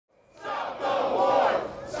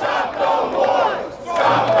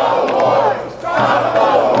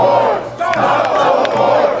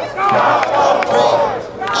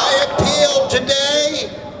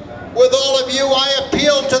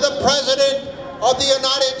of the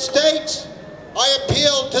United States. I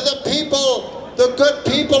appeal to the people, the good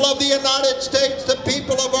people of the United States, the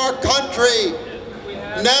people of our country.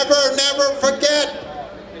 Never forget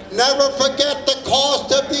the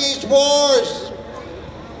cost of these wars.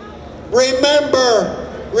 Remember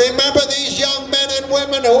these young men and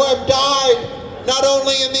women who have died, not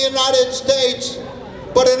only in the United States,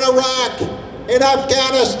 but in Iraq, in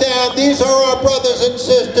Afghanistan. These are our brothers and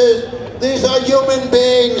sisters. These are human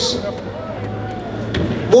beings.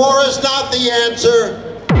 War is not the answer.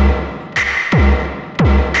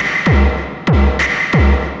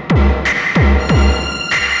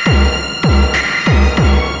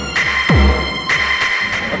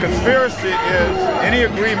 Conspiracy is any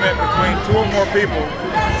agreement between two or more people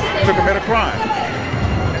to commit a crime.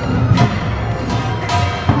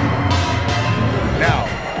 Now,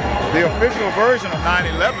 the official version of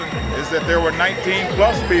 9/11 is that there were 19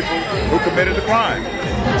 plus people who committed the crime.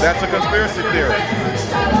 That's a conspiracy theory.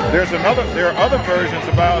 There are other versions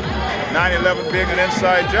about 9/11 being an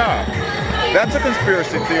inside job. That's a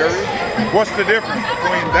conspiracy theory. What's the difference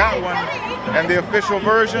between that one and the official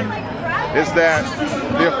version? Is that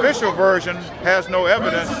the official version has no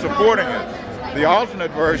evidence supporting it. The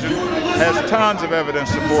alternate version has tons of evidence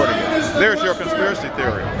supporting it. There's your conspiracy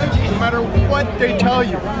theory. No matter what they tell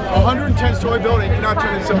you, a 110-story building cannot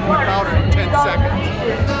turn itself into powder in 10 seconds.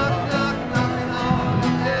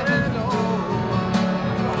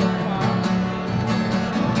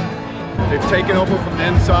 They've taken over from the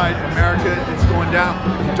inside. America is going down.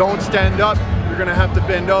 If you don't stand up, you're going to have to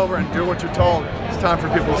bend over and do what you're told. It's time for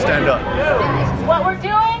people to stand up. What we're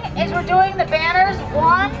doing is we're doing the banners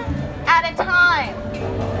one at a time.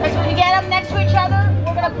 Because when you get them next to each other,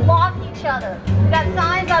 we're going to block each other. We've got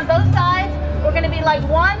signs on both sides. We're going to be like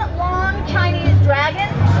one long Chinese dragon.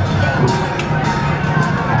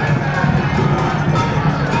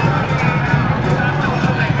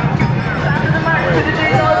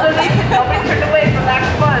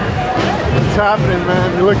 What's happening,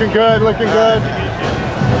 man? You're looking good, looking good.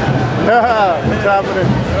 Yeah, what's happening?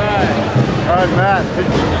 All right, Matt.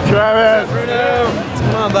 Travis.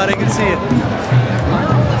 Come on, buddy. Good to see you.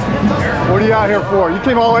 What are you out here for? You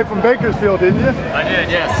came all the way from Bakersfield, didn't you? I did,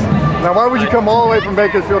 yes. Now, why would you come all the way from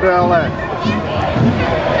Bakersfield to LA?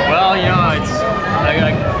 Well, you know, I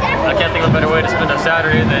can't think of a better way to spend a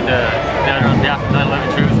Saturday than down on behalf of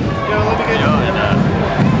 9/11 Truth. You know, and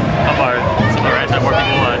some of our more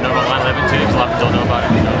people know about 9/11 too, because a lot of people don't know about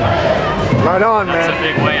it. You know. Right on, man. That's a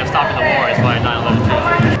big way of stopping the war. It's why 9/11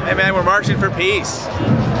 Truth. Hey man, we're marching for peace.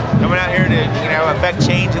 Coming out here to, affect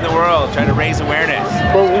change in the world, trying to raise awareness.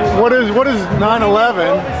 But what does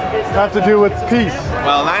 9/11 have to do with peace?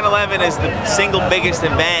 Well, 9/11 is the single biggest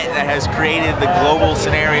event that has created the global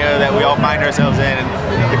scenario that we all find ourselves in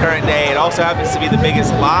the current day. It also happens to be the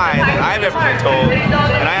biggest lie that I've ever been told,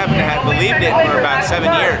 and I happen to have believed it for about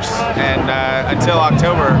 7 years. And until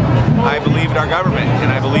October, I believed our government,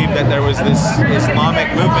 and I believed that there was this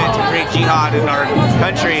Islamic movement to create jihad in our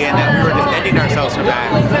country, and that we were defending ourselves from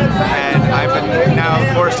that. And I've been now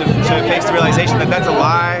forced to face the realization that that's a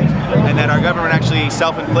lie, and that our government actually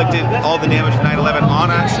self-inflicted all the damage of 9/11 on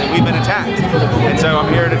us, and we've been attacked. And so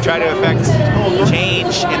I'm here to try to affect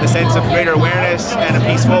change in the sense of greater awareness and a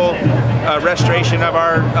peaceful restoration of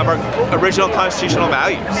our original constitutional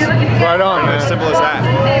values. Right on, man. As simple as that.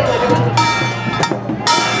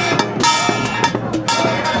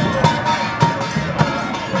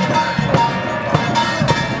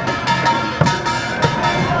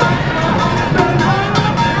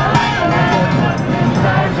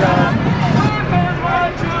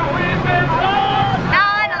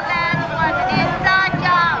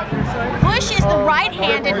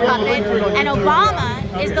 Puppet, and Obama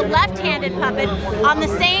is the left-handed puppet on the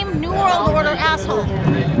same New World Order asshole.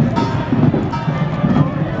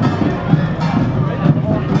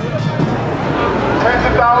 Tens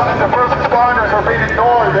of thousands of first responders are being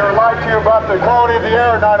ignored. They were lied to about the quality of the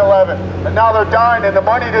air in 9/11, and now they're dying, and the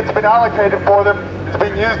money that's been allocated for them is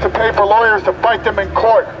being used to pay for lawyers to fight them in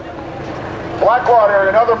court. Blackwater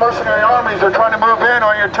and other mercenary armies are trying to move in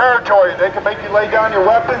on your territory. They can make you lay down your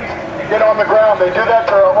weapons, get on the ground. They do that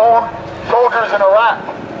to our own soldiers in Iraq.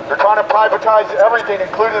 They're trying to privatize everything,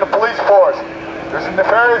 including the police force. There's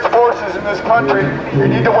nefarious forces in this country. You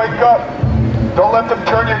need to wake up. Don't let them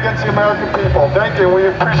turn you against the American people. Thank you. We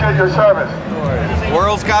appreciate your service. The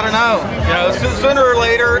world's got to know. Sooner or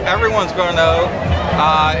later, everyone's going to know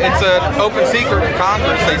It's an open secret in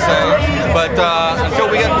Congress, they say, but until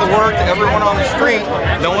we get the word to everyone on the street,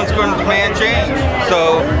 no one's going to demand change.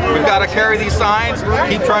 So we've got to carry these signs,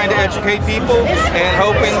 keep trying to educate people, and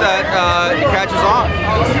hoping that it catches on.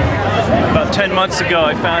 About 10 months ago,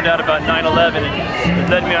 I found out about 9/11, and it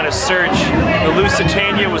led me on a search. The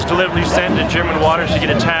Lusitania was deliberately sent into German waters to get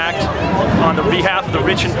attacked on the behalf of the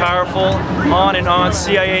rich and powerful. On and on,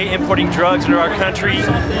 CIA importing drugs into our country.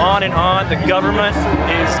 On and on, the government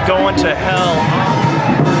is going to hell.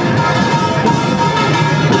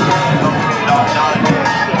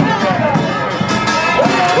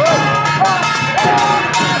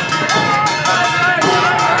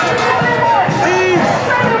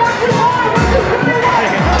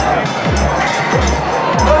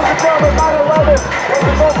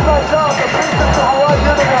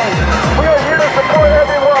 We are here to support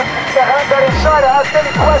everyone that is shy to ask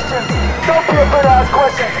any questions. Don't be afraid to ask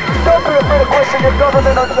questions. Don't be afraid to question your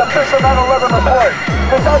government or the official 9/11 report.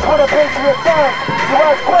 Because that's what a patriot does. You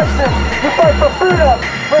ask questions. You fight for freedom.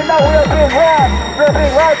 Right now we are being robbed. We are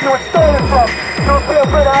being lied to and stolen from. Don't be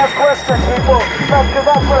afraid to ask questions, people. Because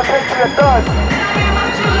that's what a patriot does.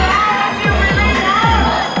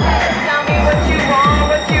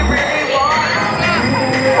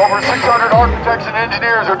 Over 600 architects and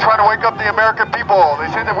engineers are trying to wake up the American people. They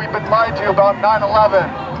say that we've been lied to about 9/11.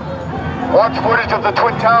 Watch footage of the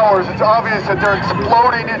Twin Towers. It's obvious that they're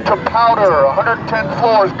exploding into powder. 110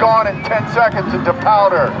 floors gone in 10 seconds into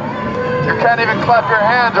powder. You can't even clap your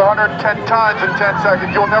hands 110 times in 10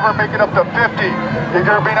 seconds. You'll never make it up to 50. If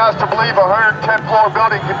you're being asked to believe a 110-floor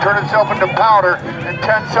building can turn itself into powder in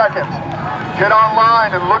 10 seconds. Get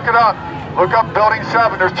online and look it up. Look up Building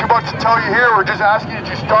 7. There's too much to tell you here. We're just asking you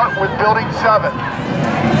to start with Building 7.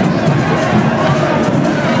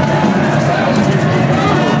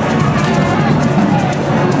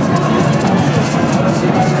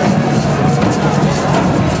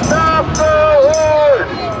 Stop the war!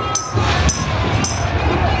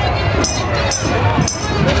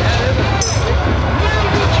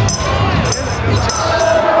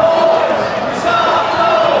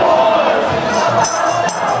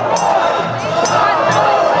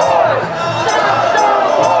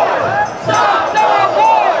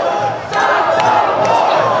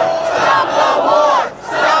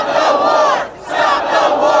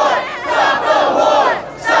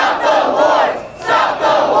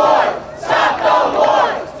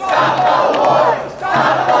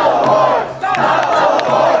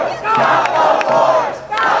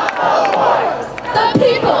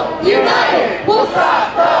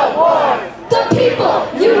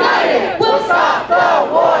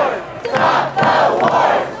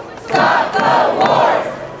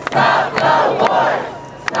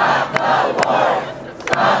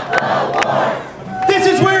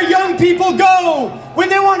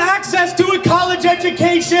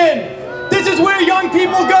 Education. This is where young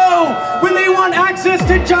people go when they want access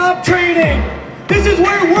to job training. This is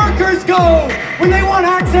where workers go when they want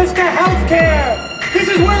access to health care. This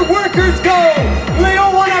is where workers go when they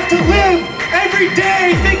don't want to have to live every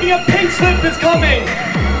day thinking a pink slip is coming.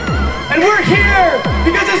 And we're here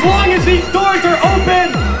because as long as these doors are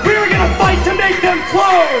open, we're going to fight to make them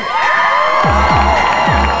close.